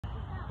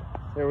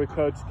Here with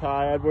Coach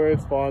Kai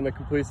Edwards following the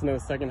completion of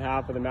the second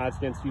half of the match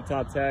against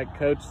Utah Tech.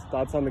 Coach,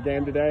 thoughts on the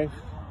game today?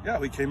 Yeah,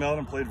 we came out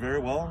and played very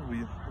well.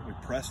 We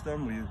pressed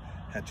them. We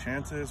had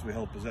chances. We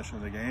held possession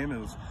of the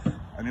game.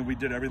 We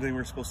did everything we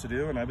were supposed to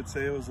do, and I would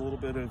say it was a little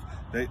bit of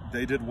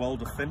they did well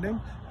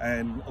defending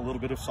and a little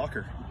bit of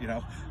soccer. You know,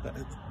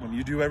 when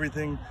you do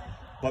everything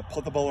but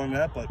put the ball in the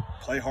net, but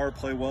play hard,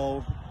 play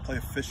well, play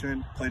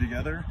efficient, play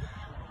together.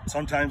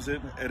 Sometimes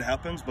it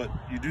happens, but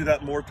you do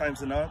that more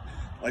times than not,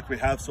 like we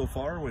have so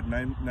far with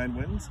nine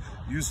wins.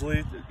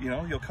 Usually,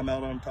 you'll come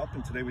out on top,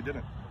 and today we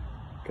didn't.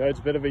 Coach,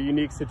 a bit of a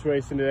unique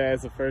situation today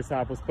as the first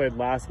half was played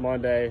last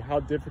Monday. How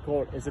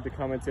difficult is it to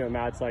come into a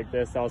match like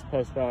this that was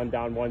postponed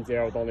down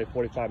 1-0 with only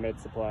 45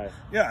 minutes to play?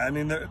 Yeah,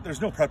 there's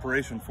no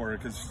preparation for it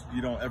because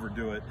you don't ever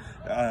do it.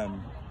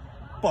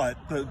 But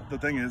the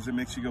thing is, it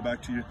makes you go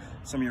back to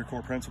some of your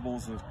core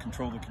principles of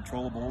control the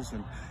controllables,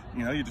 and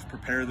you just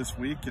prepare this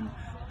week and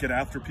get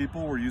after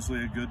people. We're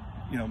usually a good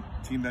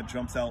team that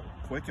jumps out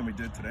quick, and we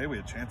did today. We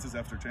had chances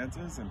after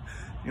chances,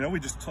 and we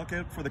just took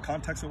it for the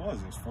context it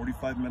was. It was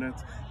 45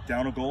 minutes,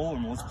 down a goal,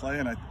 and let's play.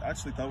 And I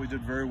actually thought we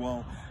did very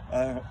well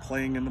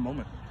playing in the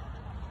moment.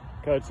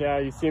 Coach, yeah,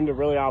 you seem to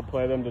really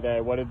outplay them today.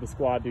 What did the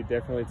squad do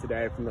differently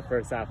today from the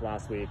first half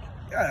last week?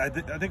 Yeah,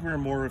 I think we were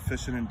more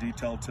efficient and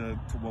detailed to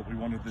what we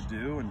wanted to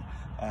do, and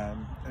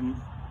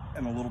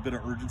a little bit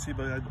of urgency.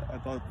 But I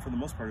thought for the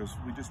most part,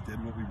 we just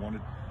did what we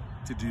wanted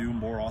to do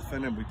more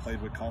often, and we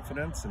played with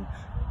confidence, and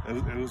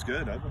it was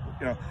good.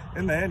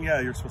 In the end, yeah,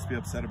 you're supposed to be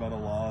upset about a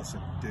loss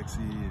and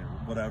Dixie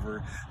or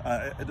whatever.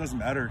 It doesn't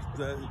matter.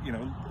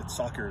 It's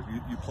soccer.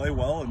 You play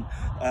well, and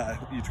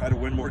you try to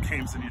win more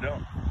games than you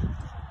don't.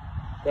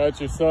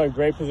 Coach, you're still in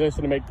great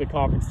position to make the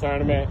conference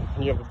tournament,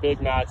 and you have a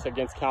big match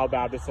against Cal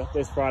Baptist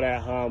this Friday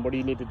at home. What do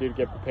you need to do to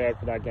get prepared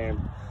for that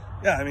game?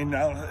 Yeah,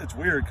 now it's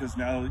weird because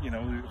now,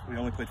 we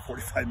only played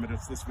 45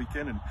 minutes this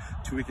weekend, and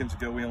 2 weekends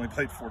ago we only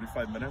played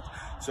 45 minutes.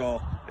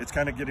 So it's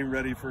kind of getting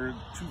ready for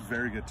two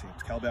very good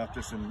teams, Cal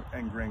Baptist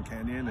and Grand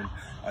Canyon. And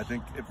I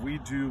think if we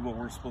do what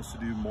we're supposed to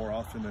do more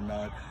often than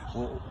not,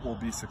 we'll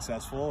be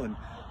successful. And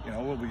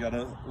we got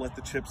to let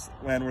the chips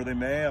land where they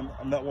may.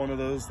 I'm not one of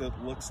those that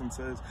looks and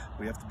says,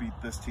 we have to beat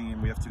this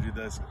team, we have to do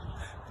this.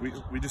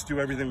 We just do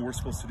everything we're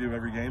supposed to do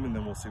every game, and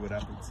then we'll see what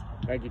happens.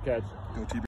 Thank you, Coach. Go TB.